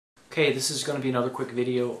Okay, this is going to be another quick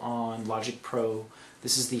video on Logic Pro.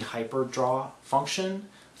 This is the Hyper Draw function.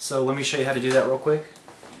 So let me show you how to do that real quick.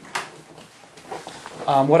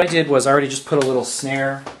 What I did was I already just put a little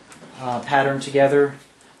snare pattern together.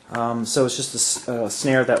 So it's just a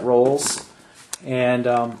snare that rolls. And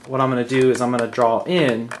what I'm going to do is I'm going to draw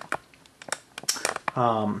in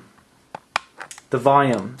the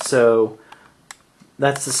volume. So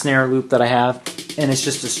that's the snare loop that I have, and it's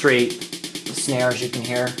just a straight snare, as you can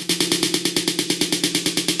hear.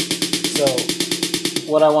 So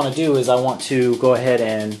what I want to do is I want to go ahead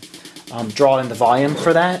and draw in the volume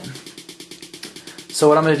for that. So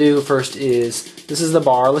what I'm going to do first is, this is the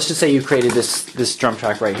bar. Let's just say you created this drum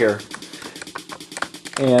track right here.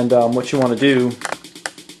 And what you want to do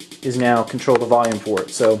is now control the volume for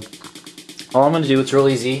it. So all I'm going to do, it's real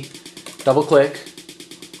easy, double click.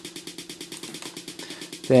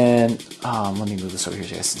 Then, let me move this over here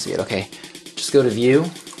so you guys can see it. Okay, just go to View,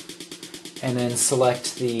 and then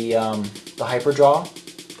select the Hyper Draw,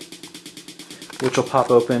 which will pop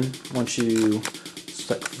open once you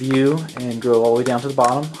select View and go all the way down to the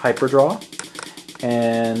bottom, Hyper Draw.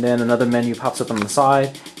 And then another menu pops up on the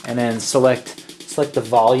side, and then select the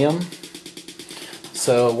volume.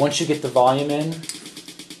 So once you get the volume in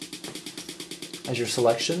as your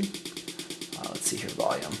selection, let's see here,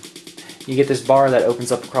 volume. You get this bar that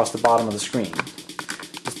opens up across the bottom of the screen.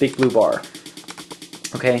 This big blue bar.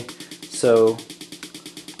 Okay, so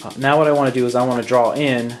now what I want to do is I want to draw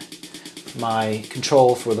in my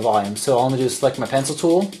control for the volume. So all I'm going to do is select my pencil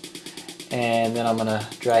tool, and then I'm going to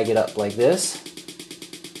drag it up like this.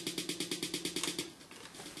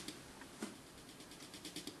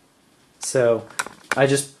 So I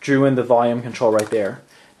just drew in the volume control right there.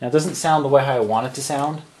 Now it doesn't sound the way I want it to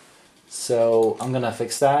sound, so I'm going to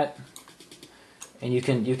fix that. And you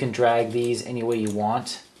can drag these any way you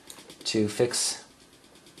want to fix.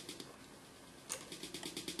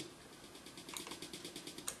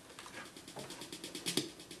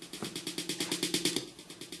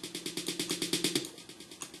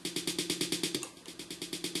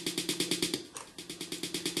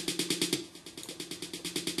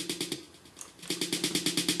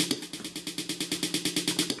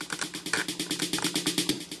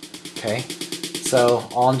 Okay. So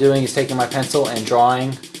all I'm doing is taking my pencil and drawing,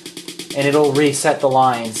 and it'll reset the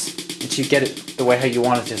lines until you get it the way how you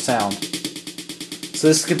want it to sound. So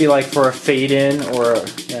this could be like for a fade in, or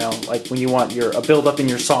like when you want a build up in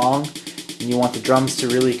your song and you want the drums to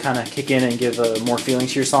really kind of kick in and give more feeling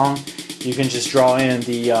to your song. You can just draw in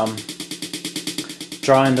the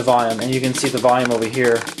volume, and you can see the volume over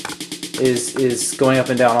here is going up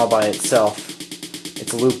and down all by itself.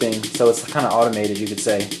 It's looping, so it's kind of automated, you could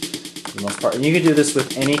say, for the most part. And you can do this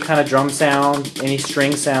with any kind of drum sound, any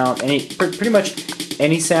string sound, pretty much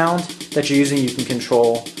any sound that you're using, you can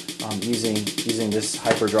control using this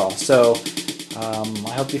Hyper Draw. So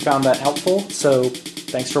I hope you found that helpful. So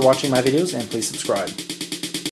thanks for watching my videos, and please subscribe.